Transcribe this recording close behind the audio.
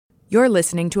You're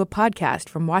listening to a podcast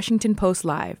from Washington Post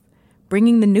Live,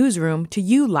 bringing the newsroom to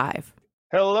you live.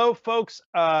 Hello, folks.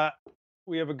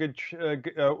 We have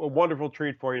a wonderful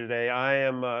treat for you today. I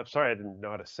am sorry, I didn't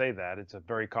know how to say that. It's a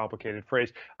very complicated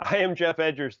phrase. I am Geoff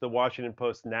Edgers, the Washington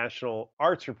Post national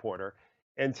arts reporter,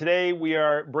 and today we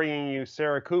are bringing you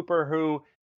Sarah Cooper, who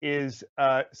is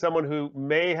someone who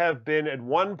may have been at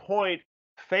one point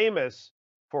famous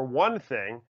for one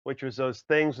thing, which was those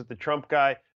things with the Trump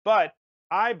guy, but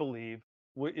I believe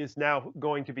is now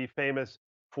going to be famous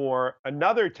for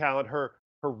another talent, her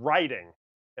writing.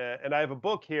 And I have a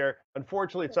book here.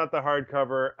 Unfortunately, it's not the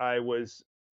hardcover. I was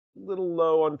a little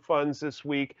low on funds this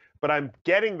week, but I'm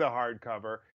getting the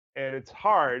hardcover, and it's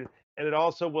hard, and it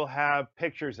also will have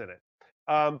pictures in it.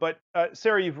 But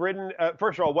Sarah, you've written.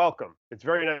 First of all, welcome. It's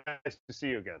very nice to see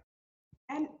you again.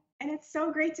 And it's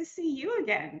so great to see you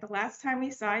again. The last time we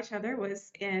saw each other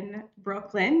was in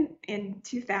Brooklyn in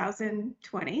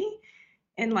 2020,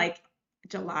 in like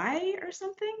July or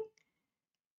something,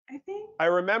 I think. I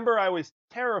remember I was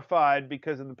terrified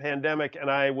because of the pandemic, and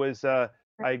I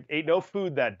ate no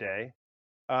food that day.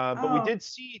 But we did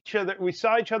see each other. We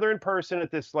saw each other in person at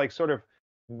this like sort of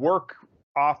work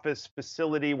office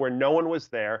facility where no one was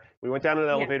there. We went down an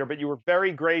elevator, but you were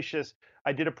very gracious.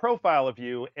 I did a profile of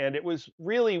you, and it was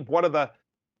really one of the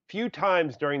few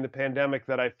times during the pandemic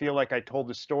that I feel like I told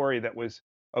a story that was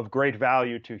of great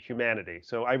value to humanity.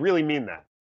 So I really mean that.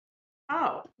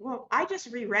 Oh, well, I just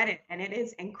reread it and it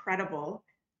is incredible.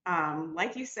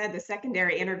 Like you said, the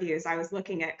secondary interviews, I was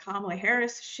looking at Kamala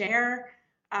Harris, Cher,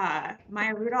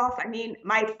 Maya Rudolph. I mean,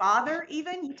 my father,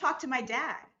 even, you talked to my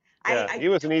dad. Yeah, he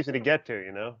wasn't easy to get to,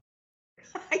 you know?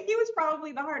 He was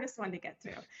probably the hardest one to get to.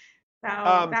 So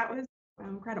that was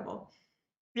incredible.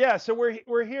 Yeah, so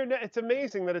we're here now. It's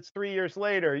amazing that it's 3 years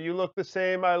later. You look the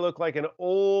same. I look like an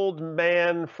old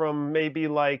man from maybe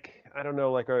like, I don't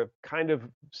know, like a kind of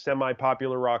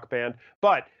semi-popular rock band.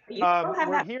 But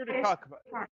we're here to talk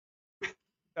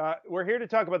about we're here to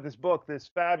talk about this book,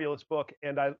 this fabulous book.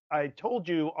 And I told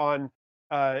you on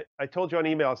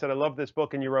email. I said I love this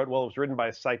book, and you wrote, well, it was written by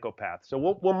a psychopath. So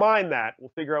we'll mind that.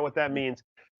 We'll figure out what that means.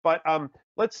 But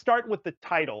let's start with the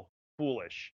title,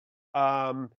 Foolish.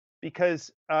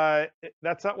 Because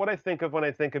that's not what I think of when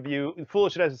I think of you.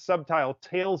 Foolish, it has a subtitle,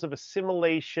 Tales of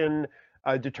Assimilation,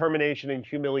 Determination, and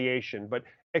Humiliation. But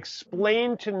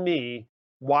explain to me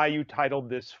why you titled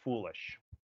this Foolish.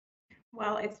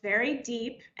 Well, it's very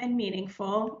deep and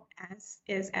meaningful, as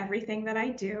is everything that I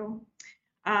do.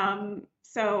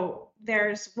 So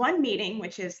there's one meaning,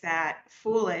 which is that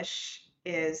foolish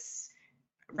is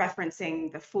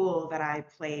referencing the fool that I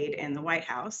played in the White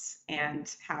House and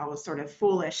how sort of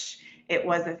foolish it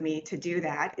was of me to do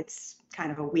that. It's kind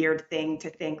of a weird thing to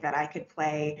think that I could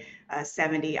play a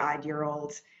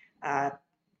 70-odd-year-old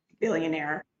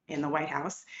billionaire in the White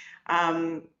House.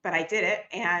 But I did it.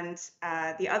 And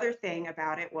the other thing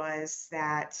about it was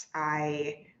that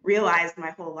I realized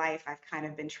my whole life I've kind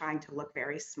of been trying to look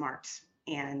very smart,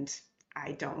 and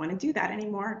I don't want to do that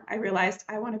anymore. I realized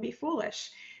I want to be foolish.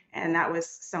 And that was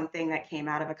something that came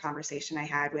out of a conversation I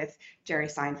had with Jerry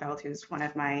Seinfeld, who's one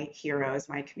of my heroes,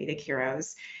 my comedic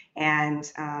heroes. And,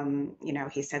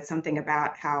 he said something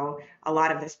about how a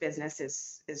lot of this business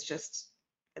is just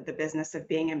the business of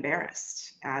being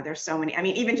embarrassed. There's so many, I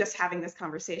mean, even just having this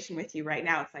conversation with you right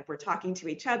now, it's like we're talking to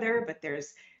each other, but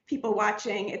there's people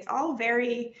watching. It's all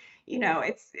very,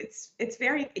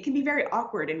 it can be very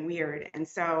awkward and weird. And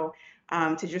so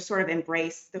to just sort of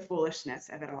embrace the foolishness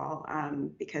of it all,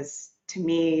 because to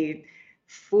me,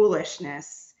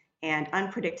 foolishness and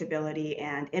unpredictability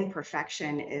and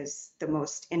imperfection is the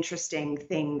most interesting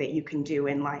thing that you can do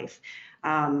in life.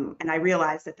 And I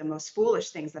realized that the most foolish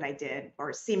things that I did,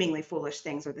 or seemingly foolish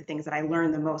things, are the things that I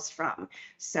learned the most from.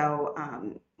 So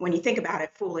when you think about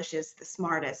it, Foolish is the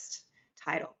smartest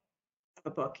title of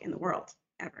a book in the world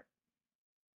ever.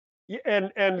 Yeah,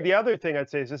 and the other thing I'd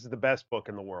say is this is the best book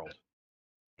in the world.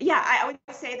 Yeah, I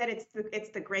would say that it's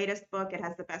the greatest book. It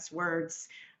has the best words.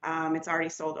 It's already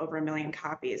sold over 1 million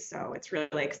copies, so it's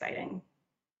really exciting.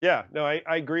 Yeah, no, I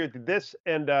agree with you. This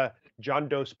and John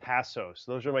Dos Passos.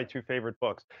 Those are my two favorite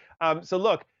books. So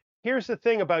look, here's the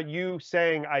thing about you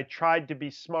saying I tried to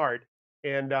be smart,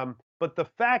 and but the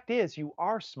fact is you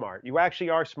are smart. You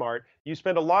actually are smart. You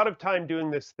spend a lot of time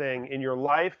doing this thing in your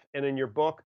life and in your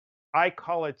book. I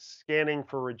call it scanning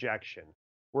for rejection,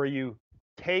 where you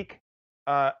take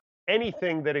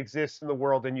anything that exists in the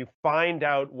world and you find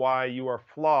out why you are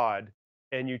flawed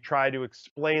and you try to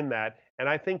explain that. And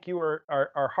I think you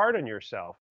are hard on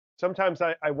yourself. Sometimes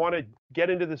I want to get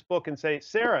into this book and say,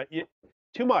 Sarah,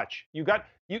 too much.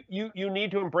 you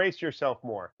need to embrace yourself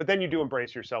more, but then you do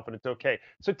embrace yourself, and it's okay.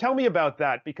 So tell me about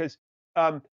that, because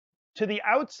um, to the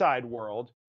outside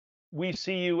world, we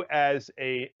see you as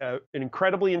an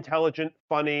incredibly intelligent,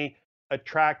 funny,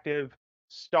 attractive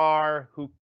star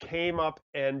who came up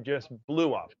and just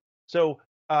blew up. So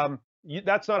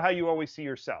that's not how you always see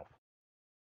yourself.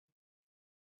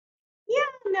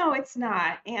 Yeah, no, it's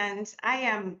not. And I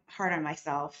am hard on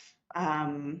myself.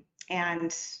 And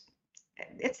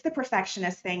it's the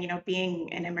perfectionist thing,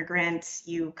 being an immigrant,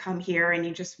 you come here and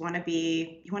you just you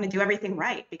want to do everything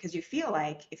right because you feel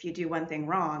like if you do one thing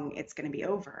wrong, it's going to be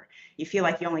over. You feel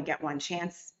like you only get one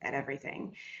chance at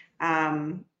everything.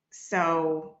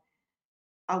 So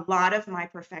a lot of my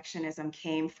perfectionism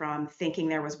came from thinking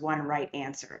there was one right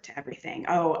answer to everything.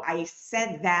 Oh, I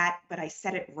said that, but I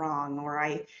said it wrong, or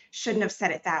I shouldn't have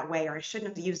said it that way, or I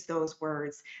shouldn't have used those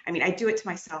words. I mean, I do it to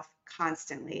myself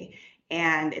constantly.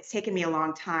 And it's taken me a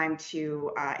long time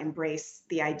to embrace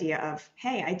the idea of,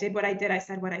 hey, I did what I did. I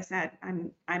said what I said.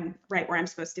 I'm right where I'm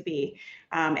supposed to be,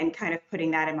 and kind of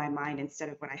putting that in my mind instead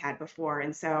of what I had before.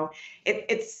 And so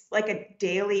it's like a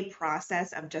daily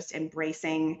process of just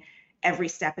embracing every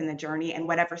step in the journey, and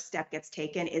whatever step gets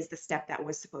taken is the step that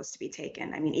was supposed to be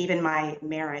taken. I mean, even my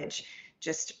marriage,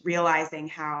 just realizing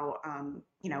how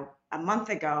a month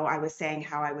ago I was saying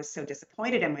how I was so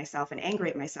disappointed in myself and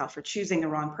angry at myself for choosing the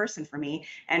wrong person for me,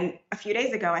 and a few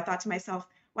days ago I thought to myself,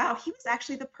 wow, he was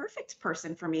actually the perfect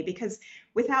person for me, because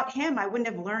without him I wouldn't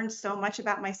have learned so much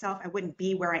about myself. I wouldn't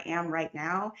be where I am right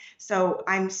now. So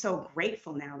I'm so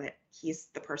grateful now that he's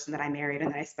the person that I married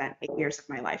and that I spent 8 years of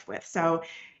my life with. So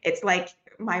it's like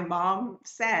my mom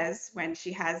says when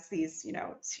she has these,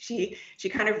 she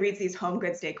kind of reads these home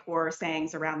goods decor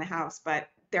sayings around the house, but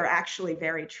they're actually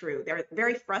very true. They're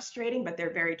very frustrating, but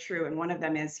they're very true. And one of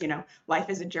them is, life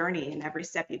is a journey, and every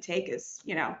step you take is,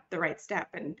 the right step.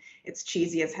 And it's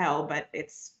cheesy as hell, but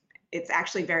it's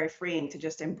actually very freeing to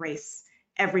just embrace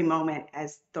every moment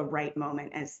as the right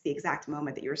moment, as the exact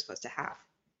moment that you were supposed to have.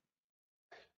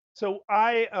 So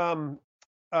I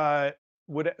uh,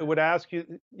 would ask you,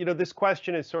 this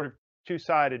question is sort of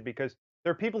two-sided, because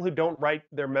there are people who don't write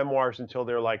their memoirs until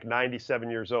they're like 97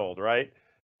 years old, right?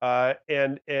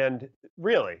 And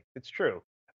really, it's true.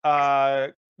 Uh,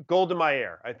 Golda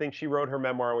Meir, I think she wrote her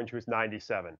memoir when she was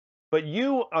 97. But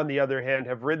you, on the other hand,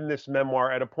 have written this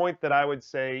memoir at a point that I would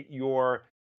say you're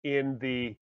in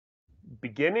the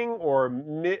beginning or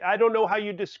mid, I don't know how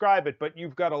you describe it, but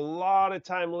you've got a lot of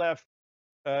time left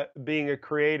being a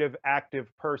creative,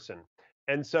 active person.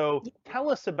 And so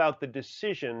tell us about the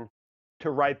decision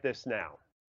to write this now.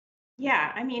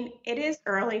 Yeah, I mean, it is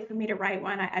early for me to write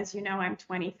one. As you know, I'm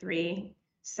 23.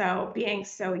 So being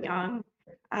so young,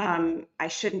 I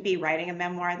shouldn't be writing a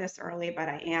memoir this early, but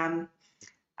I am.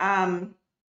 Um,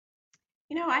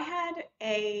 I had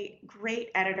a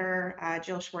great editor,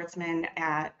 Jill Schwartzman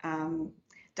at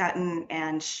Dutton,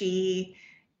 and she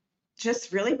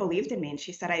just really believed in me. And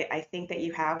she said, I think that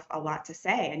you have a lot to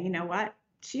say. And you know what?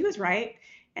 She was right.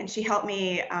 And she helped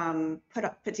me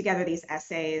put together these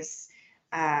essays.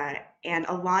 And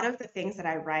a lot of the things that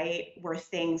I write were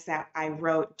things that I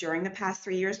wrote during the past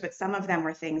 3 years, but some of them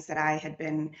were things that I had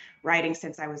been writing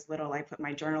since I was little. I put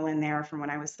my journal in there from when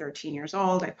I was 13 years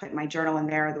old. I put my journal in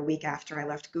there the week after I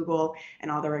left Google, and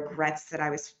all the regrets that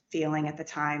I was feeling at the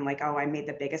time, like, oh, I made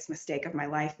the biggest mistake of my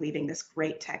life leaving this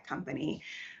great tech company.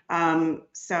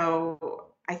 So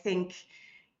I think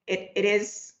it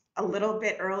is a little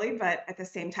bit early, but at the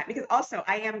same time, because also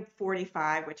I am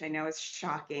 45, which I know is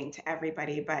shocking to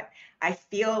everybody, but I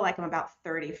feel like I'm about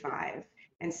 35.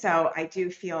 And so I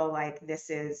do feel like this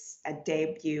is a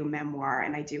debut memoir,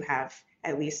 and I do have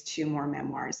at least 2 more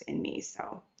memoirs in me.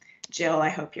 So Jill, I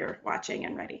hope you're watching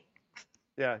and ready.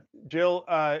 Yeah, Jill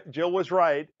was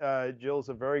right. Jill's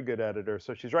a very good editor,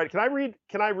 so she's right. Can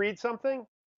I read something?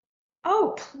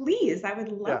 Oh, please. I would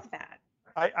Yeah. love that.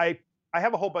 I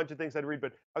have a whole bunch of things I'd read,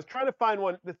 but I was trying to find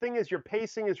one. The thing is, your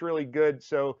pacing is really good,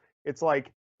 so it's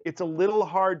like it's a little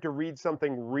hard to read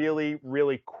something really,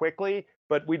 really quickly,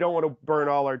 but we don't want to burn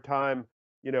all our time,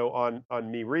 on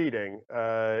me reading.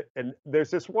 And there's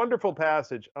this wonderful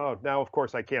passage. Oh, now of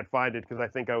course I can't find it because I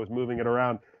think I was moving it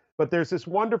around. But there's this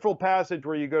wonderful passage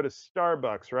where you go to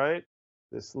Starbucks, right?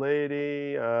 This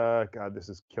lady, God, this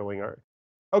is killing her.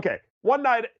 Okay, one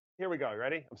night. Here we go.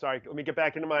 Ready? I'm sorry. Let me get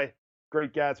back into my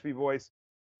Great Gatsby voice.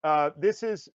 This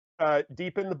is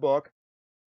deep in the book.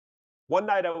 One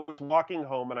night I was walking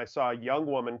home and I saw a young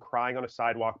woman crying on a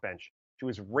sidewalk bench. She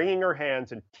was wringing her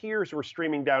hands and tears were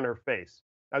streaming down her face.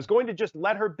 I was going to just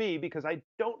let her be because I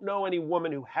don't know any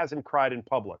woman who hasn't cried in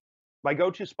public. My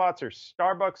go-to spots are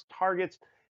Starbucks, Targets,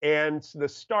 and the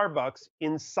Starbucks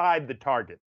inside the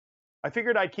Target. I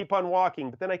figured I'd keep on walking,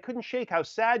 but then I couldn't shake how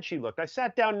sad she looked. I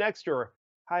sat down next to her.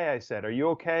 Hi, I said, are you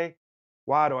okay?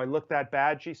 Wow, do I look that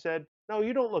bad? She said. No,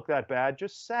 you don't look that bad,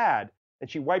 just sad. And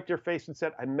she wiped her face and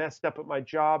said, I messed up at my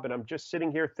job and I'm just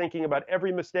sitting here thinking about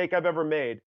every mistake I've ever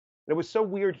made. And it was so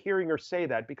weird hearing her say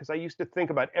that because I used to think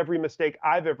about every mistake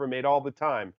I've ever made all the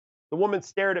time. The woman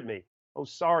stared at me. Oh,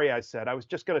 sorry, I said. I was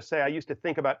just going to say I used to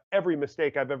think about every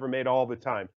mistake I've ever made all the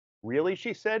time. Really?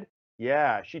 She said.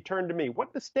 Yeah. She turned to me.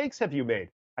 What mistakes have you made?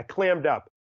 I clammed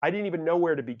up. I didn't even know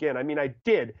where to begin. I mean, I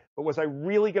did, but was I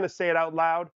really going to say it out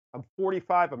loud? I'm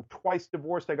 45. I'm twice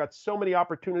divorced. I got so many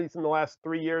opportunities in the last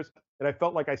 3 years, and I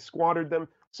felt like I squandered them.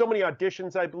 So many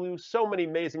auditions I blew, so many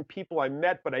amazing people I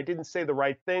met, but I didn't say the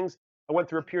right things. I went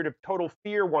through a period of total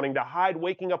fear, wanting to hide,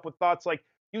 waking up with thoughts like,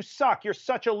 you suck. You're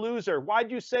such a loser.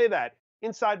 Why'd you say that?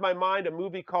 Inside my mind, a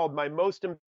movie called My Most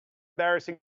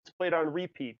Embarrassing played on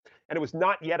repeat, and it was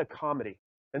not yet a comedy.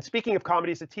 And speaking of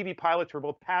comedies, the TV pilots were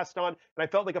both passed on, and I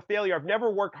felt like a failure. I've never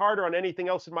worked harder on anything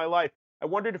else in my life. I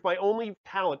wondered if my only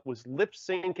talent was lip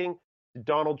syncing to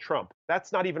Donald Trump.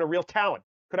 That's not even a real talent.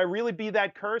 Could I really be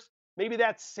that cursed? Maybe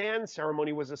that sand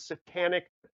ceremony was a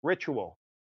satanic ritual.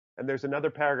 And there's another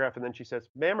paragraph, and then she says,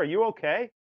 ma'am, are you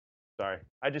okay? Sorry.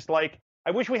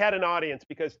 I wish we had an audience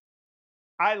because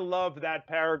I love that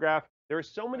paragraph. There are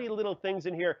so many little things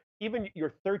in here. Even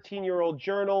your 13-year-old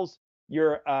journals,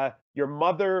 your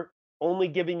mother only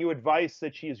giving you advice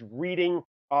that she is reading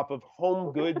off of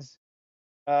home goods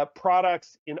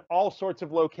products in all sorts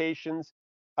of locations.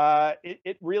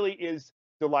 It really is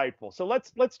delightful. So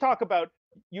let's talk about,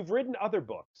 you've written other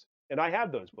books, and I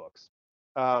have those books.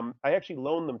 I actually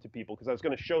loaned them to people because I was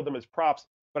going to show them as props,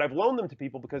 but I've loaned them to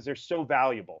people because they're so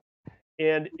valuable.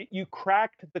 And you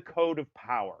cracked the code of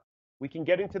power. We can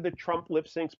get into the Trump lip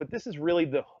syncs, but this is really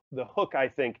the hook, I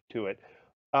think, to it.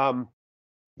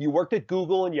 You worked at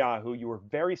Google and Yahoo. You were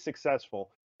very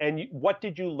successful. And what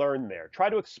did you learn there? Try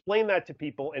to explain that to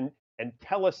people and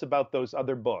tell us about those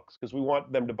other books because we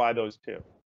want them to buy those too.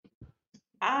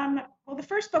 Well, the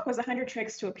first book was 100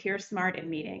 Tricks to Appear Smart in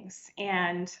Meetings.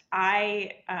 And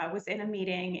I was in a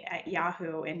meeting at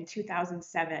Yahoo in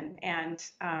 2007, and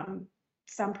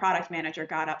some product manager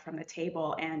got up from the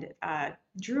table and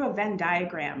drew a Venn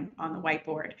diagram on the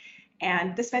whiteboard.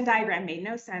 And this Venn diagram made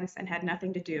no sense and had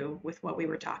nothing to do with what we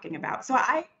were talking about. So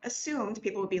I assumed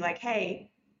people would be like,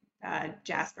 hey,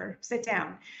 Jasper, sit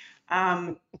down.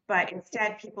 But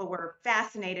instead, people were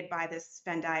fascinated by this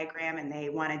Venn diagram and they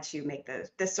wanted to make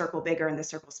this circle bigger and the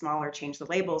circle smaller, change the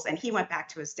labels. And he went back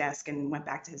to his desk and went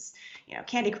back to his,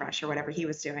 Candy Crush or whatever he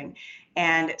was doing.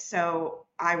 And so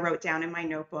I wrote down in my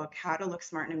notebook how to look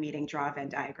smart in a meeting, draw a Venn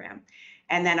diagram.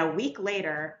 And then a week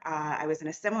later, I was in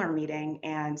a similar meeting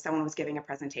and someone was giving a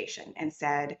presentation and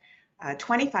said,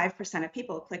 25% of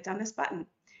people clicked on this button.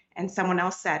 And someone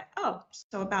else said, oh,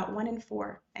 so about 1 in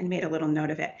 4, and made a little note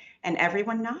of it. And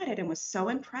everyone nodded and was so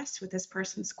impressed with this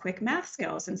person's quick math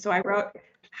skills. And so I wrote,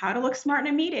 how to look smart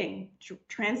in a meeting,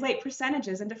 translate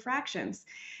percentages into fractions.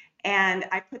 And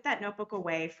I put that notebook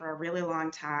away for a really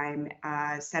long time,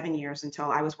 7 years,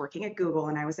 until I was working at Google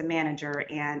and I was a manager.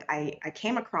 And I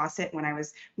came across it when I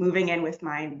was moving in with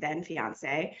my then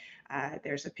fiance.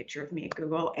 There's a picture of me at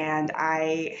Google. And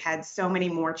I had so many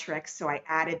more tricks, so I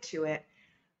added to it.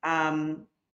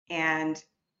 And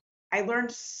I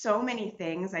learned so many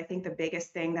things. I think the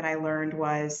biggest thing that I learned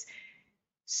was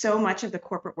so much of the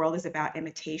corporate world is about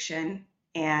imitation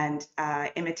and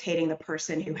imitating the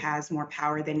person who has more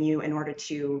power than you in order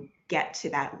to get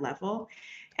to that level.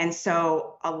 And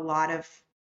so a lot of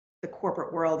the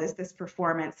corporate world is this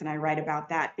performance. And I write about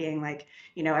that being like,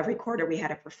 every quarter we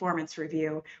had a performance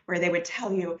review where they would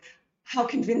tell you how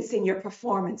convincing your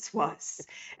performance was.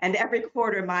 And every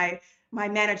quarter my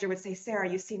manager would say, Sarah,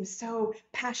 you seem so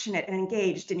passionate and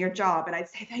engaged in your job. And I'd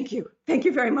say, thank you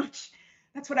very much.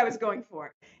 That's what I was going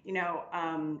for.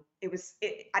 And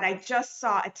I just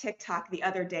saw a TikTok the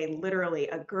other day, literally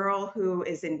a girl who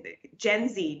is in Gen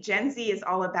Z. Gen Z is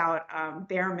all about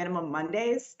bare minimum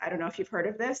Mondays. I don't know if you've heard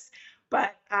of this,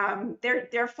 but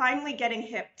they're finally getting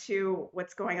hip to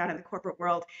what's going on in the corporate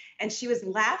world. And she was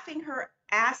laughing her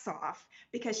ass off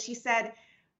because she said,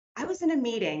 I was in a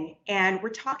meeting and we're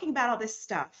talking about all this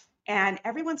stuff and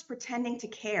everyone's pretending to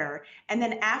care. And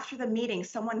then after the meeting,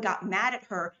 someone got mad at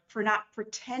her for not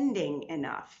pretending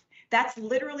enough. That's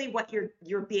literally what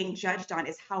you're being judged on,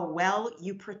 is how well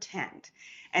you pretend.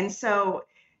 And so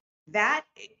that,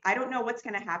 I don't know what's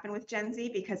going to happen with Gen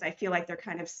Z because I feel like they're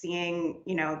kind of seeing,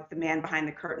 the man behind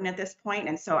the curtain at this point.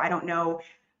 And so I don't know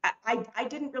I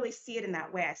didn't really see it in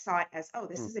that way. I saw it as, oh,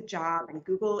 this Hmm. is a job and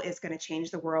Google is going to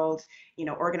change the world,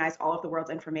 organize all of the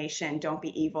world's information, don't be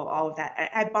evil, all of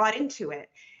that. I bought into it.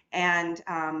 And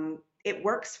it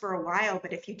works for a while,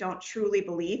 but if you don't truly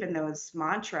believe in those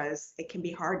mantras, it can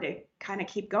be hard to kind of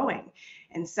keep going.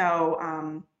 And so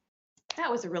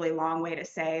that was a really long way to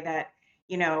say that,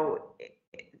 you know,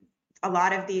 a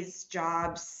lot of these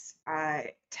jobs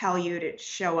tell you to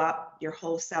show up your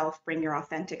whole self, bring your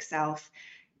authentic self,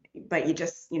 but you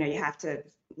just, you have to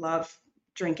love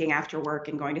drinking after work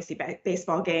and going to see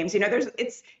baseball games.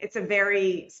 It's a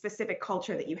very specific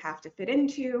culture that you have to fit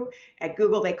into. At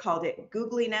Google, they called it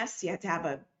googliness. You have to have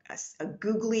a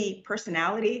googly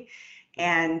personality,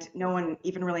 and no one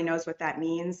even really knows what that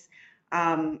means.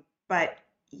 But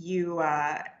you,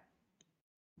 at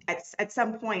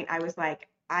some point, I was like,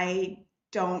 I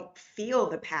don't feel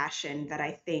the passion that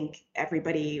I think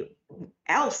everybody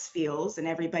else feels, and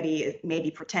everybody may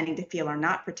be pretending to feel or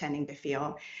not pretending to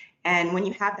feel. And when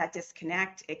you have that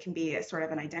disconnect, it can be a sort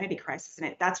of an identity crisis.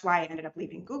 And that's why I ended up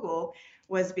leaving Google,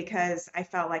 was because I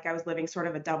felt like I was living sort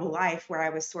of a double life where I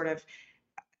was sort of,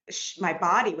 my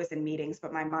body was in meetings,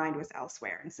 but my mind was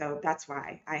elsewhere. And so that's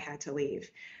why I had to leave.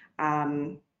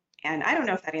 Um, and I don't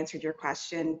know if that answered your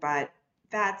question, but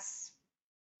that's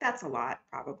a lot,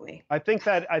 probably. I think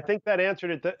that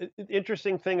answered it. The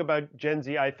interesting thing about Gen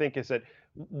Z, I think, is that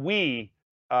we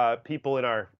people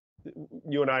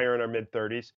you and I are in our mid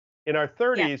 30s. In our Yeah,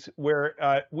 30s, where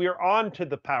we're on to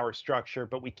the power structure,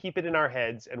 but we keep it in our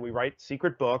heads and we write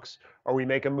secret books or we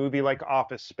make a movie like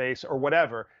Office Space or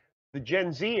whatever. The Gen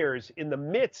Zers, in the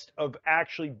midst of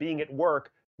actually being at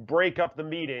work, break up the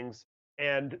meetings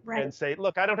right. and say,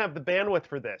 "Look, I don't have the bandwidth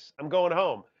for this. I'm going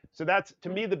home." So that's, to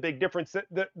me, the big difference.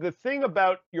 The thing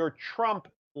about your Trump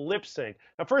lip sync.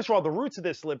 Now, first of all, the roots of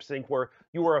this lip sync were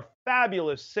you were a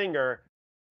fabulous singer,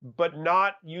 but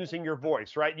not using your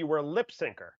voice, right? You were a lip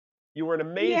syncer. You were an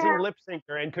amazing Yeah, lip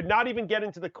syncer and could not even get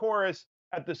into the chorus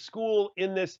at the school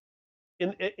in this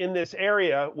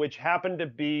area, which happened to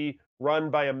be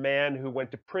run by a man who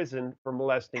went to prison for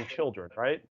molesting children,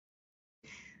 right?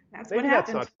 that's what Maybe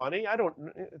that's happened. not funny. I don't.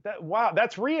 Wow,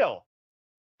 that's real.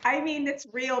 I mean, it's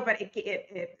real, but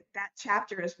that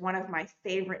chapter is one of my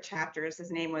favorite chapters.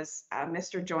 His name was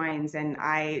Mr. Joins, and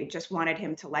I just wanted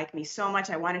him to like me so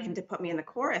much. I wanted him to put me in the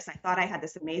chorus. I thought I had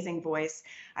this amazing voice.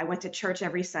 I went to church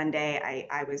every Sunday.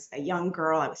 I was a young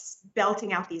girl. I was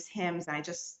belting out these hymns, and I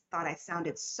just thought I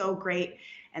sounded so great.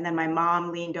 And then my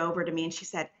mom leaned over to me and she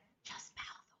said, "Just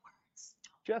mouth the words.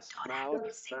 Just Don't mouth.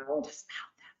 actually sing. Just mouth."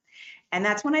 And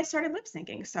that's when I started lip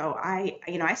syncing. So I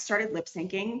started lip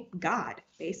syncing God,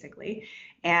 basically.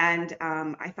 And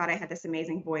I thought I had this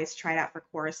amazing voice, tried out for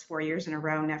chorus 4 years in a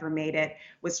row, never made it,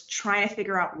 was trying to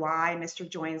figure out why Mr.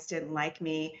 Joins didn't like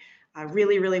me. I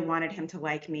really, really wanted him to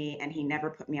like me, and he never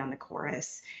put me on the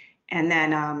chorus. And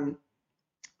then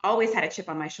always had a chip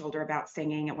on my shoulder about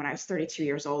singing. And when I was 32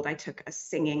 years old, I took a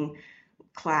singing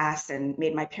class and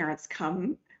made my parents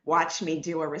come watch me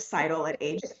do a recital at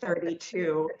age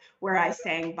 32 where I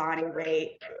sang Bonnie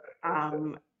Raitt,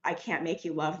 I Can't Make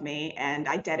You Love Me. And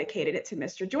I dedicated it to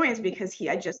Mr. Joins because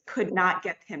I just could not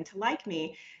get him to like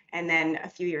me. And then a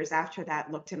few years after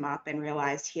that, looked him up and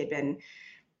realized he had been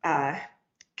uh,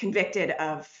 convicted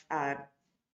of,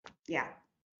 yeah,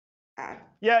 uh,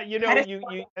 Yeah,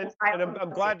 pedophilia. and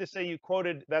I'm glad to say you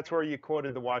quoted. That's where you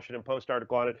quoted the Washington Post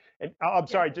article on it. And I'm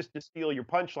Yeah. sorry, just to steal your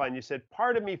punchline, you said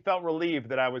part of me felt relieved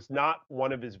that I was not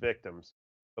one of his victims,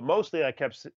 but mostly I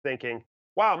kept thinking,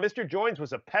 wow, Mr. Joins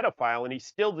was a pedophile and he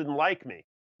still didn't like me.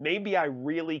 Maybe I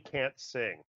really can't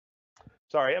sing.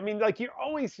 Sorry, I mean, like you're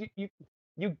always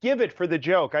you give it for the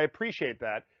joke. I appreciate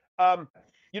that. Um,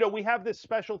 we have this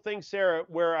special thing, Sarah,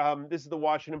 where this is the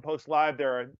Washington Post Live.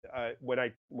 There are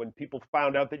when people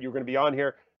found out that you were going to be on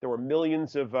here, there were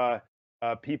millions of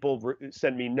people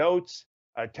sent me notes,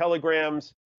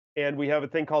 telegrams, and we have a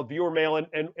thing called viewer mail,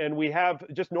 and we have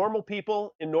just normal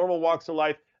people in normal walks of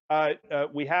life.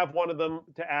 We have one of them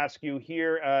to ask you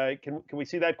here. Can we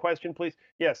see that question, please?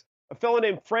 Yes. A fellow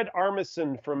named Fred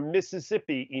Armisen from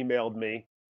Mississippi emailed me,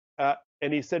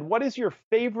 and he said, "What is your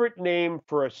favorite name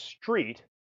for a street,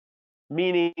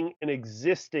 meaning an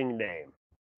existing name?"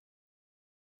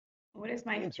 What is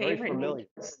my Seems very favorite name familiar.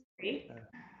 for the street?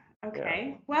 Yeah.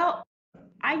 Okay. Well,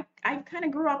 I kind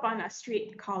of grew up on a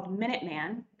street called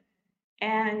Minuteman,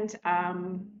 and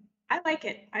I like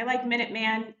it. I like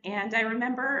Minuteman, and I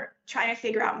remember trying to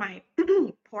figure out my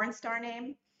porn star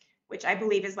name, which I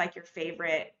believe is like your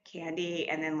favorite candy,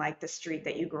 and then like the street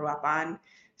that you grew up on.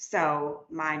 So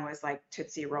mine was like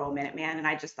Tootsie Roll Minuteman, and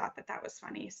I just thought that was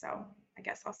funny. So I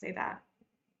guess I'll say that.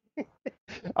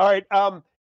 All right.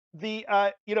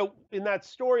 in that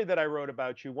story that I wrote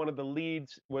about you, one of the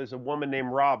leads was a woman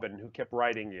named Robin who kept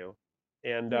writing you.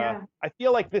 And Yeah. I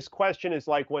feel like this question is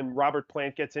like when Robert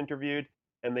Plant gets interviewed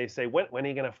and they say, when are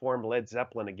you going to form Led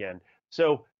Zeppelin again?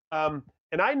 So,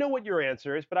 and I know what your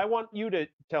answer is, but I want you to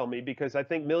tell me because I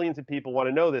think millions of people want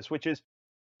to know this, which is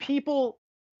people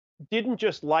didn't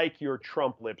just like your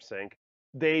Trump lip sync,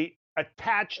 they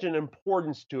attached an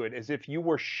importance to it as if you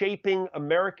were shaping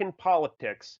American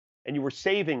politics and you were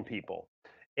saving people,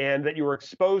 and that you were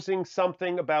exposing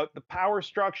something about the power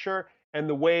structure and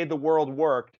the way the world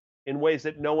worked in ways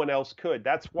that no one else could.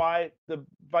 That's why the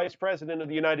vice president of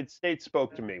the United States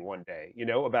spoke to me one day,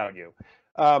 about you.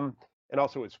 Um, and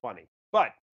also, it's funny.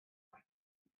 But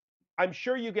I'm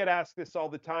sure you get asked this all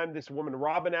the time. This woman,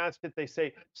 Robin, asked it. They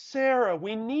say, Sarah,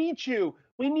 we need you.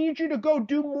 We need you to go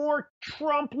do more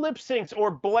Trump lip syncs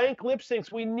or blank lip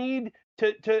syncs. We need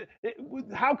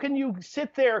how can you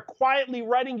sit there quietly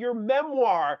writing your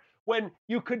memoir when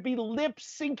you could be lip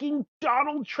syncing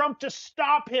Donald Trump to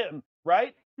stop him,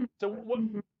 right? So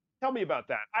Mhm. tell me about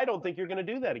that. I don't think you're going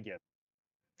to do that again.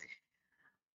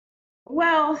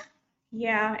 Well,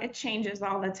 yeah, it changes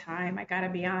all the time. I gotta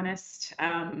be honest.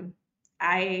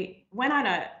 I went on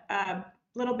a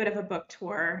little bit of a book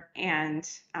tour, and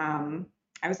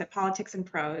I was at Politics and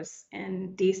Prose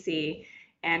in DC,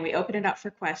 and we opened it up for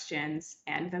questions.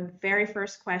 And the very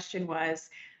first question was,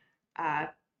 uh,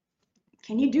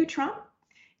 "Can you do Trump?"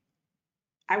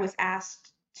 I was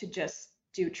asked to just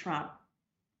do Trump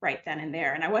right then and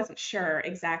there, and I wasn't sure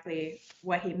exactly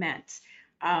what he meant.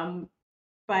 Um,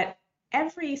 but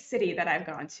every city that I've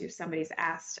gone to, somebody's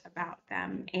asked about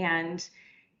them. And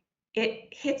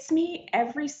it hits me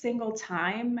every single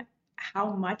time how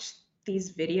much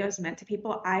these videos meant to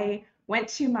people. I went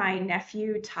to my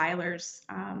nephew Tyler's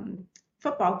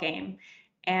football game,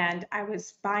 and I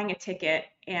was buying a ticket,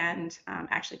 and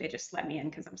actually they just let me in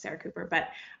because I'm Sarah Cooper. But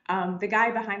the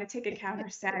guy behind the ticket counter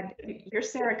said, "You're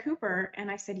Sarah Cooper," and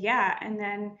I said, "Yeah." And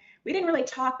then we didn't really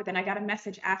talk, but then I got a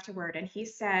message afterward, and he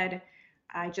said,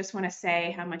 "I just want to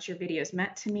say how much your videos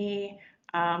meant to me.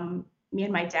 Me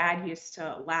and my dad used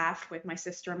to laugh with my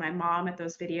sister and my mom at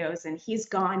those videos, and he's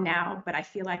gone now, but I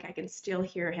feel like I can still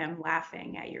hear him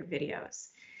laughing at your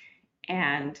videos."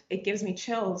 And it gives me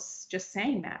chills just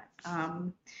saying that.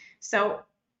 So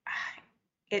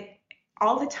it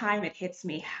all the time it hits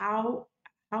me how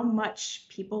much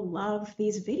people love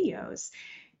these videos.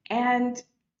 And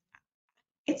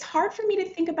it's hard for me to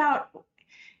think about,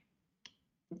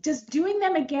 does doing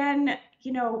them again,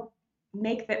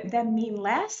 make them mean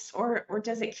less, or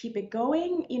does it keep it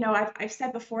going? I've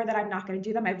said before that I'm not going to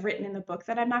do them. I've written in the book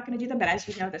that I'm not going to do them, but as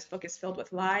you know, this book is filled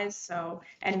with lies, so,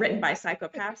 and written by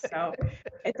psychopaths, so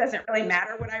it doesn't really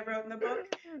matter what I wrote in the book.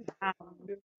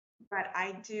 But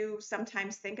I do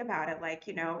sometimes think about it, like,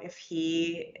 if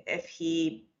he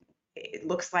it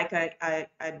looks like a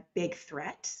big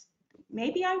threat,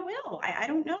 maybe I will. I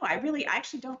don't know. I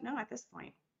actually don't know at this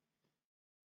point.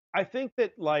 I think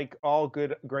that like all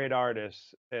great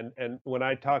artists, and when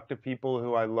I talk to people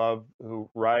who I love who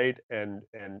write and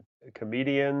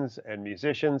comedians and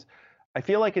musicians, I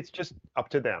feel like it's just up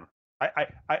to them.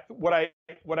 What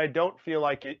I don't feel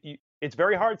like it's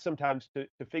very hard sometimes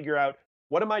to figure out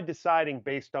what am I deciding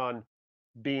based on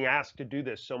being asked to do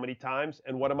this so many times,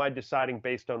 and what am I deciding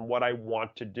based on what I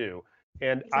want to do.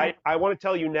 And Exactly. I want to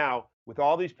tell you now, with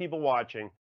all these people watching,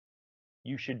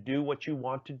 you should do what you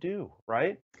want to do,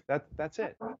 right? That's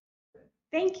it.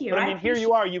 Thank you. But I I mean, here appreciate.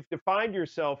 you are. You've defined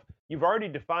yourself. You've already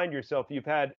defined yourself. You've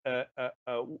had an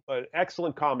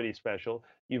excellent comedy special.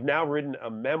 You've now written a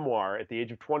memoir at the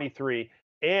age of 23,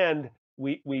 and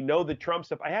we know the Trump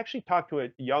stuff. I actually talked to a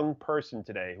young person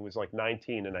today who was like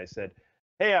 19, and I said,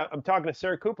 "Hey, I'm talking to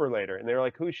Sarah Cooper later," and they were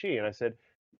like, "Who's she?" And I said,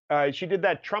 "She did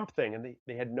that Trump thing," and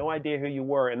they had no idea who you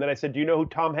were. And then I said, "Do you know who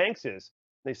Tom Hanks is?"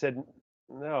 They said,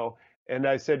 "No." And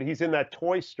I said, "He's in that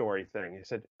Toy Story thing." He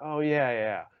said, "Oh yeah,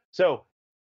 yeah." So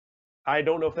I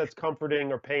don't know if that's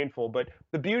comforting or painful, but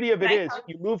the beauty of Can it I is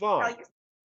you move tell on. you?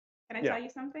 Can I Yeah, tell you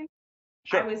something?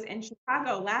 I sure. was in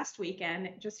Chicago last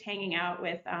weekend, just hanging out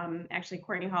with actually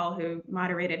Courtney Hall, who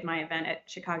moderated my event at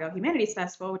Chicago Humanities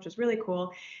Festival, which was really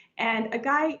cool. And a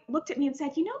guy looked at me and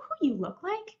said, "You know who you look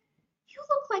like? You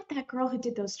look like that girl who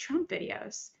did those Trump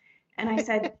videos." And I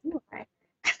said, "Do I?"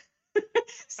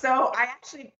 So I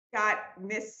actually got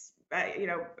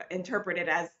interpreted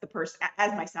as the person,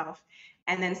 as myself.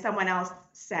 And then someone else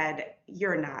said,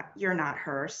 "You're not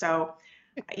her." So,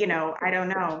 I don't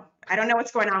know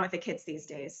what's going on with the kids these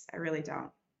days. I really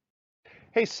don't.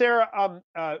 Hey, Sarah,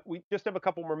 we just have a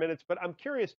couple more minutes, but I'm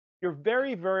curious. You're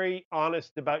very, very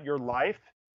honest about your life,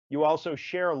 You also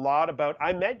share a lot about.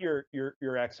 I met your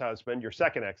ex-husband, your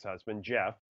second ex-husband,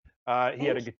 Geoff. He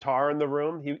had a guitar in the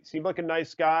room. He seemed like a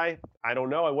nice guy. I don't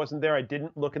know. I wasn't there. I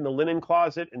didn't look in the linen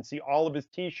closet and see all of his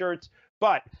T-shirts.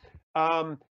 But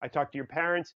I talked to your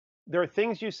parents. There are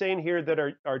things you say in here that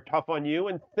are tough on you,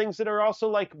 and things that are also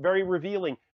like very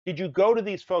revealing. Did you go to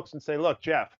these folks and say, "Look,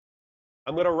 Geoff,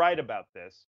 I'm going to write about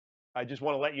this. I just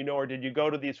want to let you know," or did you go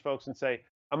to these folks and say,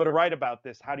 "I'm going to write about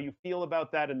this. How do you feel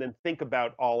about that?" And then think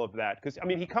about all of that. Because, I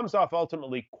mean, he comes off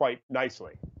ultimately quite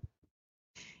nicely.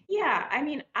 Yeah, I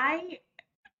mean, I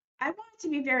wanted to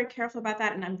be very careful about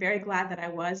that, and I'm very glad that I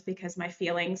was, because my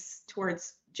feelings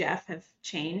towards Geoff have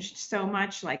changed so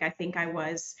much. Like, I think I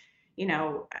was, you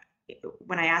know,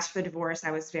 when I asked for the divorce,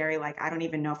 I was very like, I don't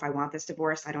even know if I want this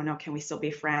divorce. I don't know. Can we still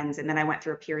be friends? And then I went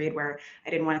through a period where I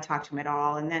didn't want to talk to him at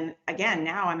all. And then again,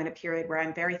 now I'm in a period where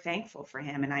I'm very thankful for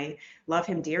him and I love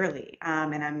him dearly.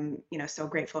 And I'm, so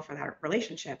grateful for that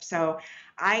relationship. So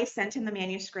I sent him the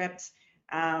manuscript,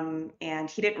 and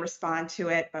he didn't respond to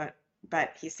it,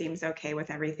 but he seems okay with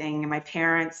everything. And my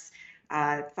parents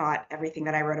thought everything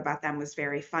that I wrote about them was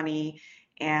very funny,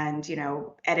 and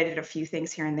edited a few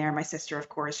things here and there. My sister, of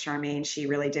course, Charmaine, she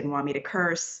really didn't want me to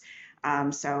curse,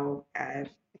 but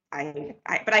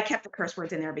I kept the curse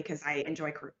words in there because I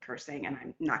enjoy cursing, and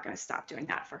I'm not going to stop doing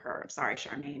that for her. I'm sorry,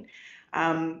 Charmaine.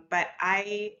 But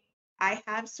I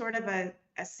have sort of a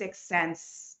sixth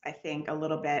sense, I think, a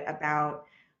little bit about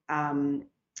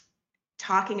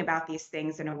talking about these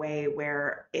things in a way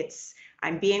where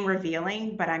I'm being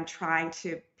revealing, but I'm trying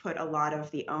to put a lot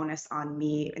of the onus on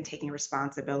me and taking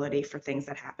responsibility for things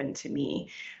that happened to me,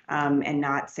 and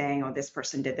not saying, oh, this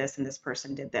person did this and this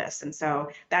person did this. And so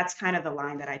that's kind of the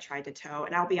line that I tried to toe.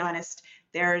 And I'll be honest,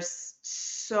 there's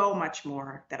so much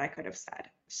more that I could have said,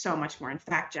 so much more. In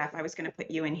fact, Geoff, I was going to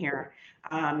put you in here,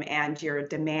 and your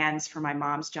demands for my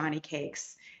mom's Johnny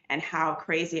cakes, and how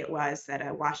crazy it was that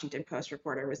a Washington Post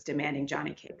reporter was demanding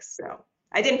Johnny cakes. So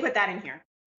I didn't put that in here.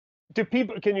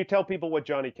 Can you tell people what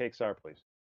Johnny cakes are, please?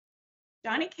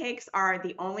 Johnny cakes are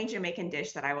the only Jamaican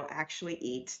dish that I will actually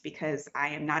eat, because I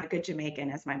am not a good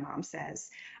Jamaican, as my mom says.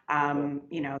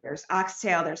 There's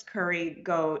oxtail, there's curry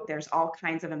goat, there's all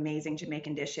kinds of amazing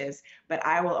Jamaican dishes, but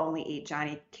I will only eat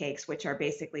Johnny cakes, which are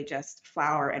basically just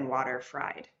flour and water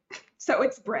fried. So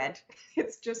it's bread.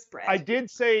 It's just bread. I did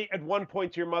say at one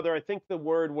point to your mother, I think the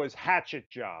word was hatchet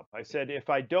job. I said,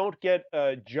 if I don't get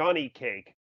a Johnny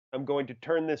cake, I'm going to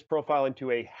turn this profile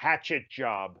into a hatchet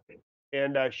job.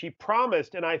 And she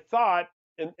promised, and I thought,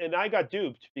 and I got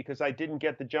duped because I didn't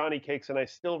get the Johnny cakes, and I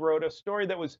still wrote a story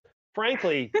that was,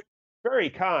 frankly, very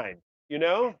kind,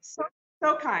 So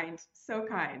kind, so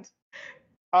kind.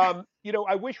 I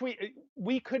wish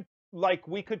we could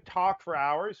talk for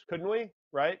hours, couldn't we?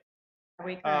 Right?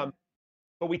 We could.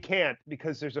 But we can't,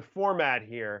 because there's a format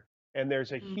here, and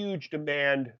there's a huge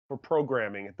demand for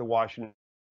programming at the Washington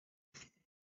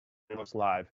Post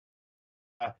Live.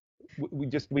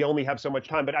 We only have so much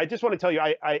time, but I just want to tell you,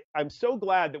 I'm so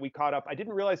glad that we caught up. I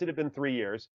didn't realize it had been 3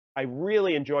 years. I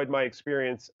really enjoyed my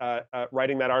experience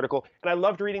writing that article, and I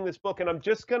loved reading this book. And I'm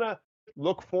just gonna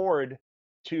look forward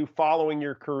to following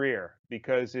your career,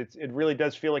 because it really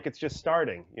does feel like it's just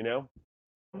starting.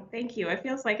 Thank you. It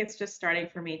feels like it's just starting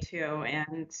for me too,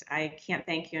 and I can't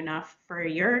thank you enough for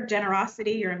your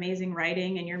generosity, your amazing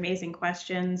writing, and your amazing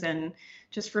questions, and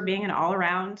just for being an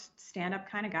all-around stand-up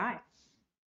kind of guy.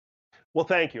 Well,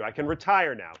 thank you. I can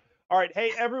retire now. All right.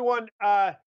 Hey, everyone.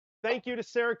 Thank you to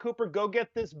Sarah Cooper. Go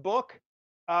get this book.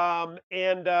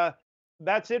 And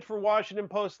that's it for Washington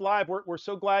Post Live. We're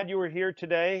so glad you were here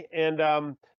today.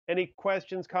 And any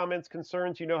questions, comments,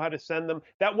 concerns, you know how to send them.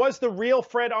 That was the real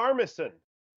Fred Armisen.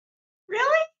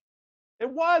 Really? It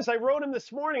was. I wrote him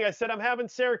this morning. I said, I'm having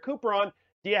Sarah Cooper on.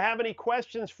 Do you have any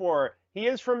questions for her? He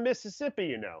is from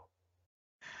Mississippi,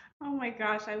 Oh my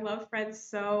gosh, I love Fred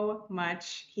so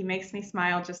much. He makes me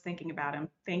smile just thinking about him.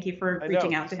 Thank you for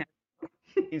reaching out to him.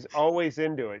 He's always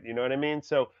into it, you know what I mean?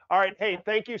 So, all right, hey,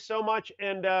 thank you so much,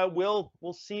 and we'll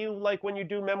see you like when you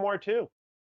do Memoir 2.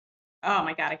 Oh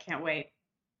my God, I can't wait.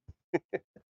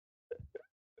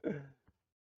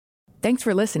 Thanks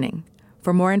for listening.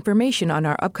 For more information on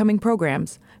our upcoming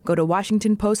programs, go to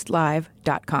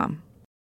WashingtonPostLive.com.